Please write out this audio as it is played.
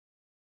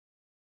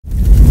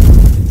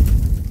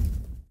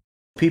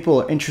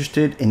people are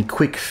interested in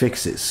quick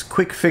fixes.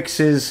 Quick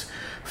fixes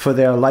for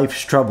their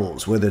life's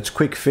troubles, whether it's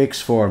quick fix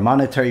for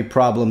monetary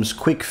problems,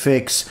 quick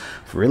fix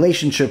for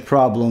relationship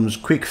problems,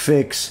 quick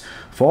fix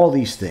for all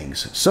these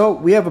things. So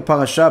we have a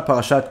parasha,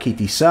 Parashat Ki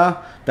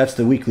Tisa. That's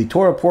the weekly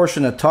Torah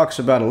portion that talks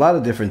about a lot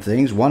of different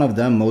things. One of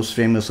them most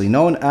famously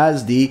known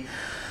as the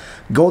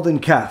golden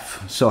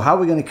calf. So how are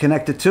we going to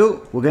connect the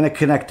two? We're going to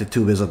connect the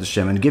two, B'ezrat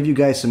Hashem, and give you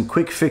guys some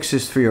quick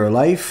fixes for your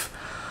life.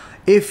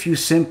 If you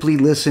simply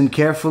listen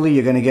carefully,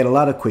 you're going to get a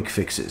lot of quick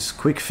fixes.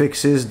 Quick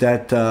fixes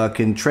that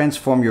can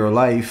transform your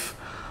life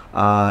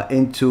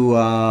into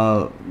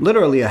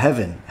literally a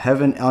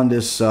heaven on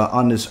this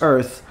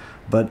earth.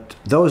 But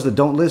those that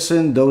don't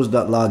listen, those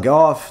that log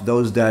off,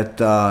 those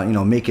that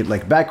make it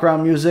like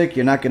background music,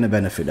 you're not going to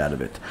benefit out of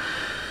it.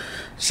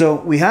 So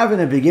we have in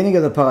the beginning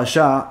of the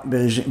parasha,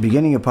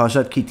 beginning of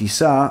Parashat Ki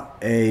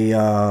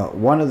Tisa,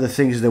 one of the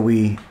things that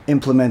we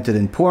implemented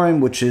in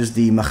Purim, which is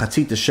the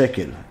Machatzit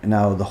HaShekel.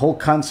 Now, the whole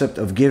concept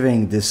of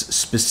giving this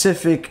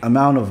specific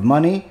amount of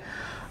money,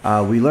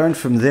 we learned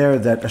from there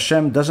that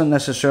Hashem doesn't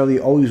necessarily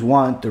always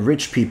want the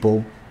rich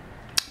people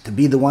to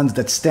be the ones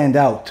that stand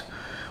out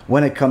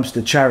when it comes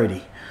to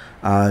charity.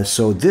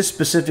 So this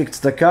specific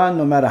tzedakah,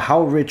 no matter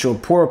how rich or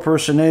poor a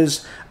person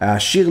is,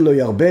 ashir lo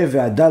yarbe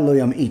ve'adal lo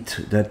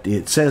yam'it. That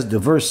it says, the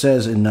verse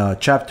says in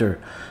chapter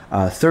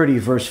 30,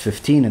 verse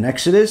 15 in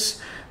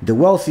Exodus, the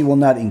wealthy will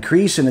not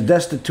increase and the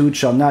destitute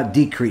shall not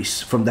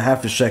decrease from the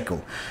half a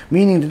shekel.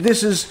 Meaning that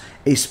this is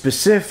a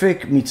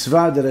specific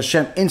mitzvah that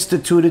Hashem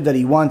instituted, that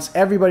He wants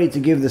everybody to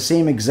give the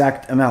same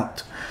exact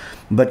amount.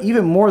 But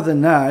even more than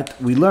that,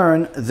 we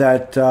learn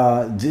that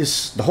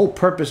the whole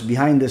purpose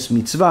behind this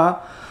mitzvah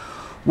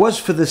was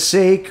for the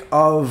sake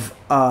of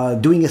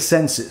doing a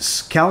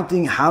census,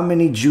 counting how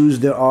many Jews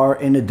there are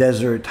in the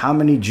desert, how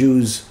many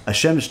Jews,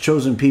 Hashem's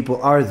chosen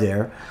people, are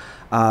there,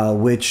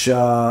 which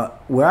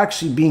we're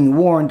actually being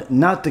warned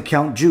not to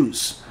count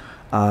Jews.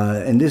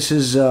 And this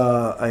is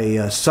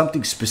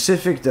something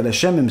specific that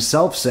Hashem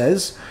Himself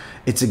says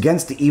it's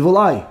against the evil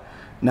eye.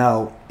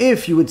 Now,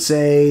 if you would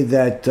say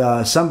that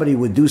somebody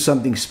would do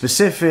something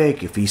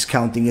specific, if he's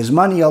counting his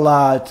money a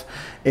lot,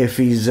 if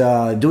he's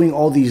doing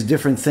all these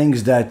different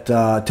things that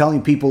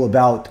telling people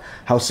about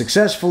how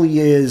successful he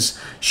is,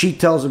 she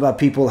tells about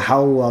people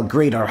how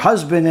great her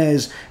husband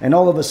is, and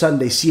all of a sudden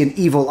they see an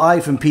evil eye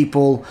from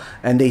people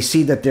and they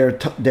see that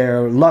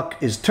their luck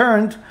is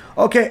turned.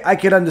 Okay, I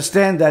could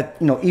understand that,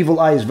 evil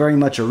eye is very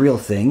much a real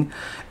thing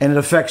and it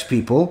affects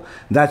people.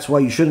 That's why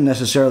you shouldn't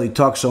necessarily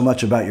talk so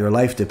much about your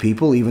life to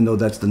people, even though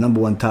that's the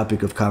number one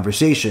topic of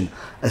conversation.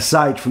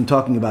 Aside from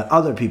talking about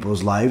other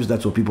people's lives,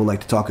 that's what people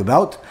like to talk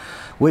about,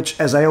 which,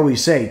 as I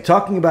always say,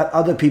 talking about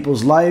other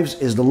people's lives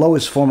is the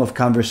lowest form of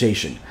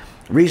conversation.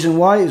 Reason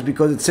why is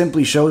because it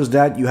simply shows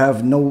that you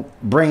have no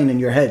brain in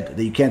your head,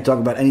 that you can't talk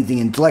about anything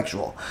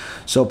intellectual.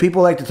 So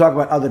people like to talk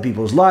about other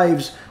people's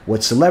lives,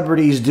 what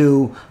celebrities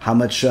do, how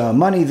much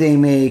money they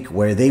make,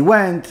 where they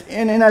went.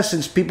 And in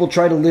essence, people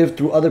try to live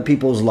through other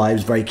people's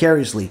lives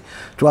vicariously,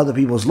 through other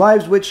people's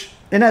lives, which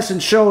in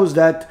essence shows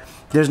that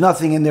there's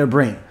nothing in their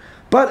brain.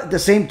 But at the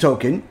same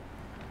token,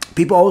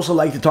 people also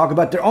like to talk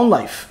about their own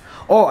life.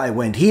 Oh, I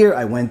went here,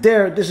 I went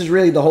there. This is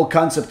really the whole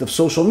concept of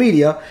social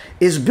media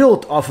is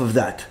built off of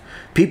that.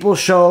 People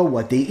show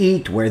what they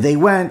eat, where they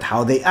went,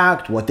 how they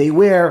act, what they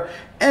wear,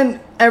 and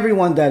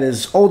everyone that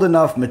is old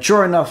enough,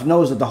 mature enough,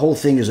 knows that the whole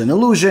thing is an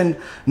illusion.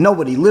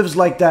 Nobody lives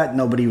like that,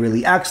 nobody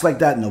really acts like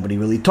that, nobody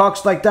really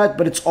talks like that,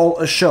 but it's all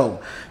a show.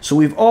 So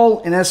we've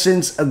all, in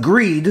essence,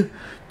 agreed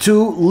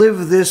to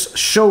live this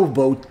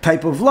showboat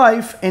type of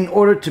life in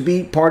order to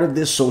be part of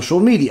this social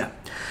media.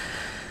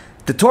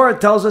 The Torah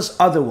tells us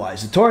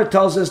otherwise. The Torah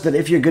tells us that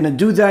if you're going to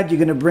do that, you're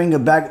going to bring a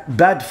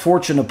bad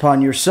fortune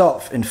upon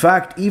yourself. In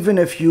fact, even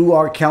if you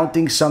are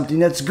counting something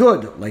that's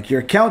good, like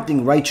you're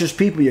counting righteous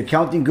people, you're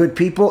counting good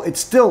people, it's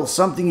still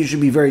something you should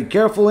be very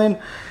careful in.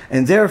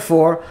 And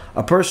therefore,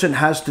 a person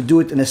has to do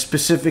it in a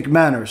specific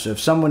manner. So if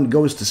someone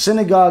goes to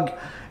synagogue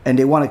and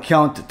they want to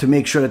count to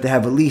make sure that they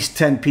have at least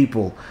 10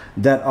 people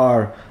that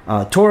are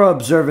Torah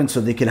observant so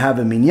they can have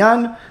a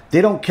minyan,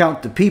 they don't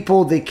count the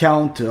people, they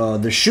count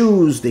the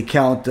shoes, they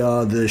count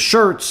the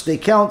shirts, they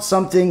count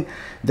something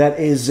that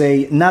is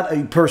not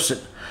a person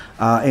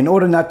in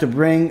order not to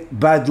bring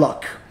bad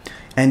luck.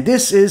 And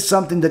this is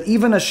something that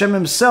even Hashem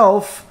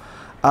Himself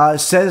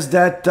says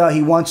that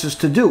He wants us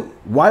to do.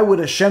 Why would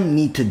Hashem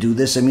need to do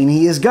this? I mean,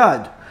 He is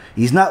God.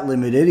 He's not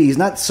limited. He's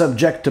not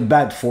subject to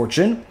bad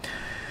fortune.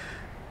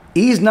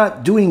 He's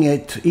not doing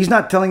it, He's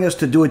not telling us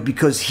to do it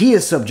because He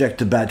is subject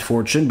to bad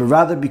fortune, but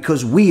rather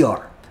because we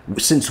are.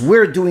 Since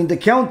we're doing the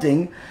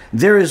counting,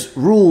 there is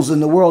rules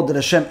in the world that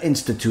Hashem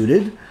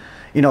instituted.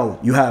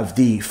 You have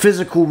the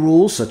physical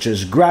rules, such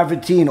as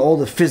gravity and all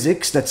the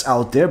physics that's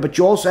out there, but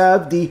you also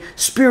have the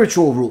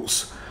spiritual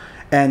rules.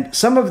 And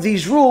some of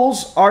these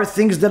rules are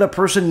things that a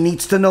person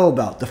needs to know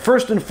about. The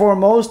first and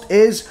foremost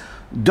is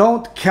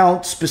don't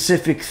count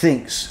specific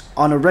things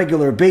on a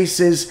regular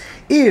basis.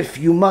 If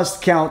you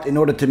must count in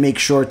order to make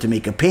sure to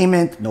make a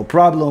payment, no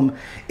problem.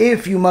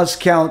 If you must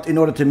count in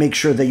order to make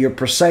sure that you're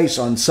precise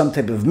on some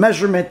type of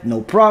measurement,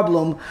 no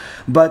problem.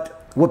 But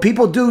what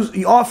people do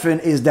often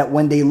is that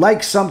when they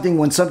like something,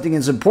 when something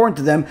is important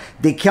to them,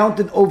 they count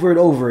it over and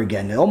over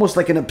again, almost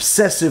like an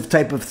obsessive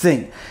type of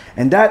thing.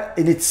 And that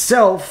in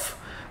itself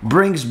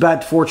brings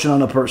bad fortune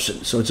on a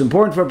person. So it's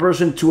important for a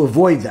person to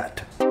avoid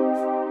that.